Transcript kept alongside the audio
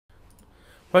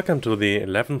Welcome to the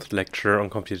 11th lecture on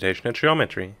computational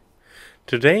geometry.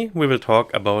 Today we will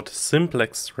talk about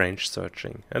simplex range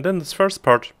searching, and in this first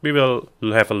part we will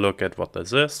have a look at what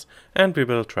this is and we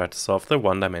will try to solve the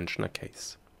one-dimensional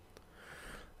case.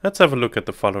 Let's have a look at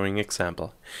the following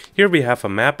example. Here we have a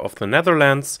map of the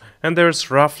Netherlands and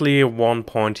there's roughly 1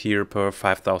 point here per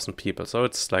 5,000 people, so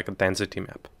it's like a density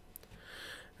map.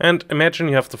 And imagine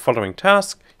you have the following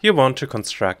task: you want to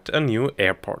construct a new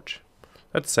airport.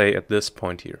 Let's say at this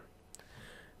point here.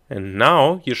 And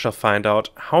now you shall find out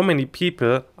how many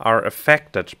people are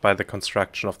affected by the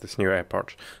construction of this new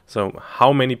airport. So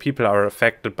how many people are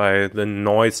affected by the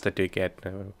noise that you get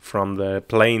from the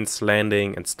planes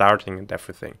landing and starting and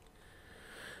everything.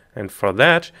 And for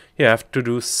that you have to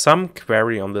do some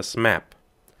query on this map.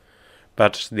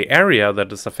 But the area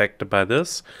that is affected by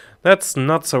this, that's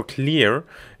not so clear.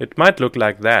 It might look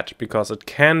like that because it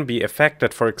can be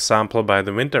affected, for example, by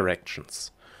the wind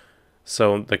directions.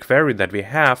 So the query that we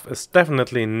have is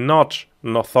definitely not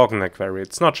an orthogonal query,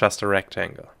 it's not just a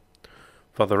rectangle.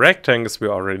 For the rectangles we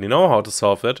already know how to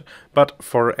solve it, but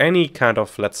for any kind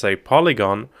of, let's say,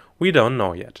 polygon, we don't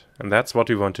know yet. And that's what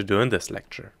we want to do in this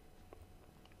lecture.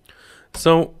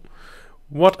 So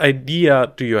what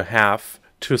idea do you have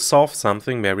to solve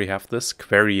something where we have this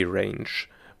query range,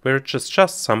 which is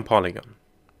just some polygon?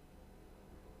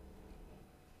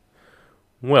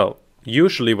 Well,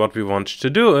 usually what we want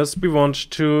to do is we want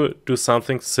to do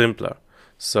something simpler.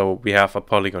 So we have a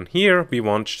polygon here, we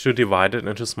want to divide it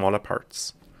into smaller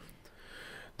parts.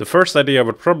 The first idea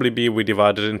would probably be we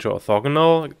divide it into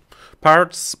orthogonal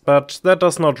parts, but that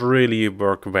does not really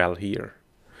work well here.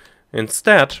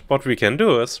 Instead, what we can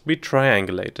do is we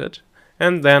triangulate it,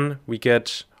 and then we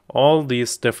get all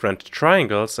these different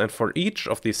triangles, and for each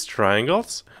of these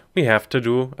triangles we have to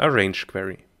do a range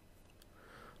query.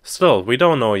 Still, we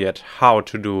don't know yet how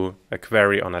to do a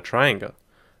query on a triangle.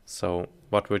 So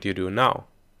what would you do now?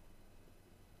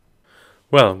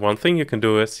 Well, one thing you can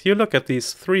do is you look at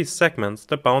these 3 segments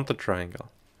that bound the triangle.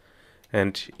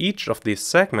 And each of these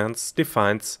segments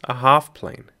defines a half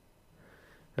plane.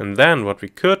 And then what we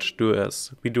could do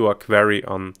is we do a query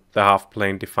on the half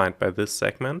plane defined by this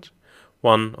segment,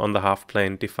 one on the half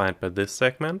plane defined by this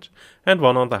segment, and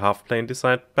one on the half plane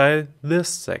defined by this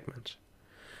segment.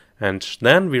 And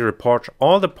then we report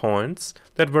all the points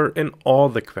that were in all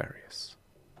the queries.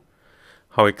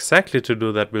 How exactly to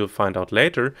do that we'll find out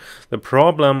later. The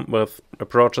problem with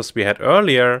approaches we had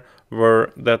earlier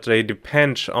were that they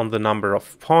depend on the number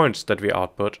of points that we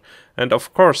output. And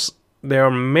of course there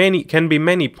are can be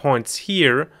many points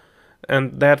here,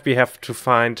 and that we have to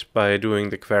find by doing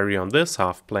the query on this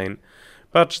half plane,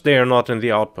 but they are not in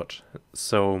the output.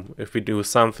 So if we do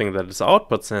something that is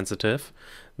output sensitive,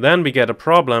 then we get a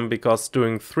problem, because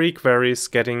doing 3 queries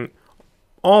getting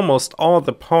almost all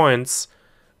the points,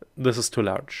 this is too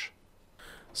large.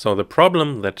 So the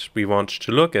problem that we want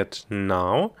to look at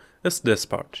now is this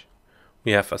part.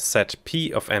 We have a set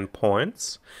P of n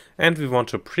points, and we want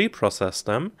to pre-process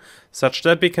them such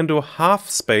that we can do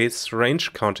half-space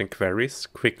range counting queries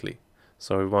quickly.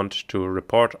 So we want to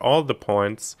report all the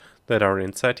points that are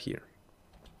inside here.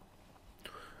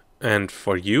 And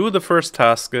for you, the first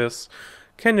task is,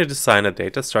 can you design a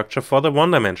data structure for the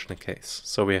one-dimensional case?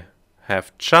 So we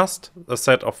have just a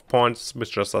set of points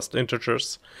which are just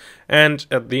integers, and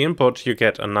at the input you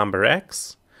get a number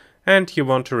x, and you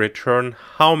want to return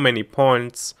how many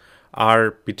points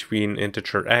are between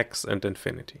integer x and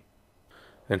infinity.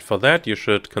 And for that you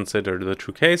should consider the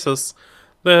 2 cases.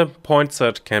 The point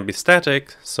set can be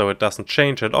static, so it doesn't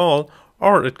change at all,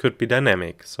 or it could be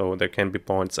dynamic, so there can be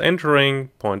points entering,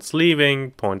 points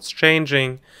leaving, points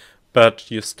changing,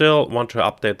 but you still want to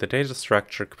update the data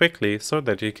structure quickly so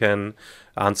that you can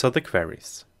answer the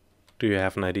queries. Do you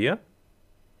have an idea?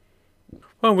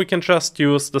 Well, we can just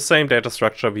use the same data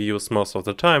structure we use most of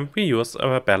the time. We use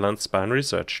a balanced binary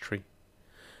search tree.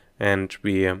 And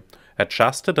we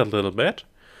adjust it a little bit.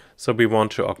 So we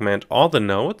want to augment all the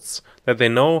nodes, that they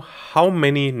know how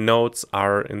many nodes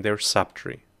are in their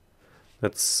subtree.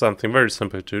 That's something very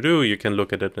simple to do. You can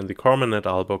look at it in the Corman et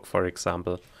al. Book, for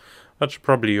example. But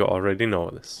probably you already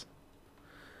know this.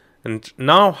 And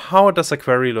now, how does a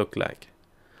query look like?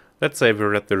 Let's say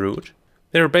we're at the root.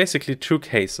 There are basically 2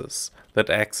 cases, that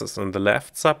x is in the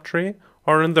left subtree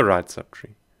or in the right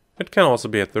subtree. It can also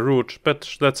be at the root,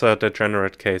 but that's a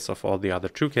degenerate case of all the other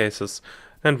 2 cases,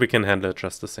 and we can handle it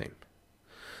just the same.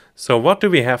 So what do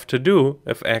we have to do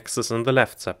if x is in the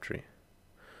left subtree?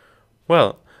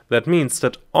 Well, that means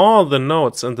that all the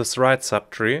nodes in this right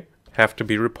subtree have to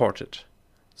be reported.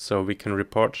 So we can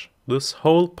report this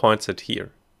whole point set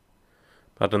here.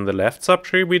 But in the left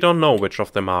subtree we don't know which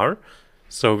of them are,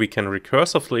 So we can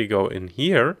recursively go in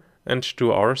here and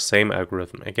do our same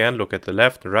algorithm. Again, look at the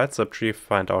left and right subtree,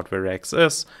 find out where x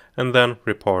is, and then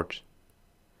report.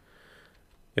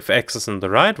 If x is in the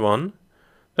right one,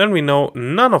 then we know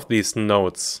none of these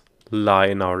nodes lie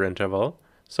in our interval,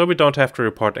 so we don't have to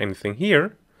report anything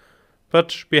here,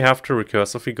 but we have to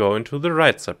recursively go into the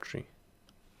right subtree.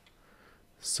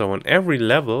 So on every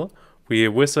level, we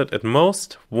visit at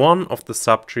most one of the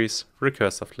subtrees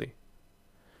recursively.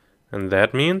 And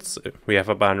that means if we have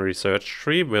a binary search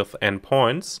tree with n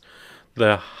points,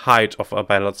 the height of a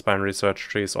balanced binary search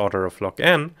tree is order of log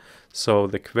n, so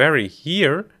the query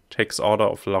here takes order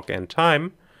of log n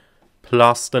time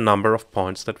plus the number of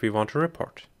points that we want to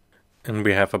report. And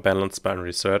we have a balanced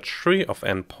binary search tree of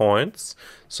n points,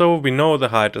 so we know the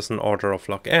height is an order of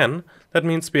log n. That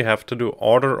means we have to do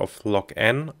order of log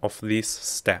n of these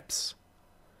steps.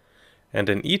 And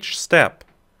in each step,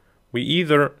 we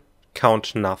either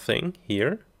count nothing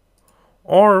here,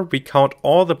 or we count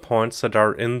all the points that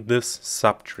are in this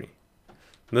subtree.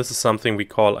 This is something we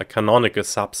call a canonical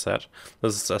subset.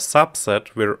 This is a subset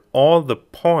where all the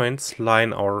points lie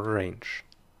in our range.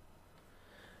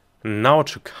 Now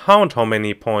to count how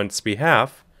many points we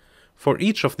have, for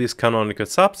each of these canonical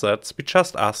subsets, we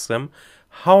just ask them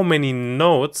how many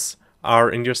nodes are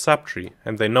in your subtree,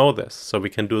 and they know this, so we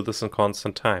can do this in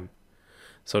constant time.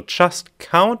 So just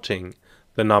counting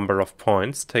the number of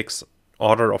points takes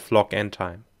order of log n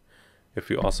time. If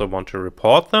we also want to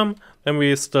report them, then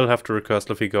we still have to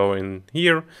recursively go in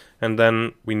here, and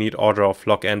then we need order of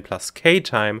log n plus k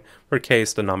time, where k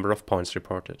is the number of points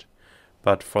reported.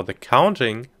 But for the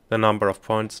counting, the number of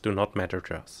points do not matter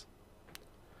to us.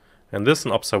 And this is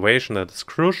an observation that is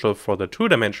crucial for the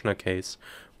two-dimensional case,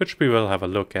 which we will have a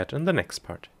look at in the next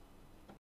part.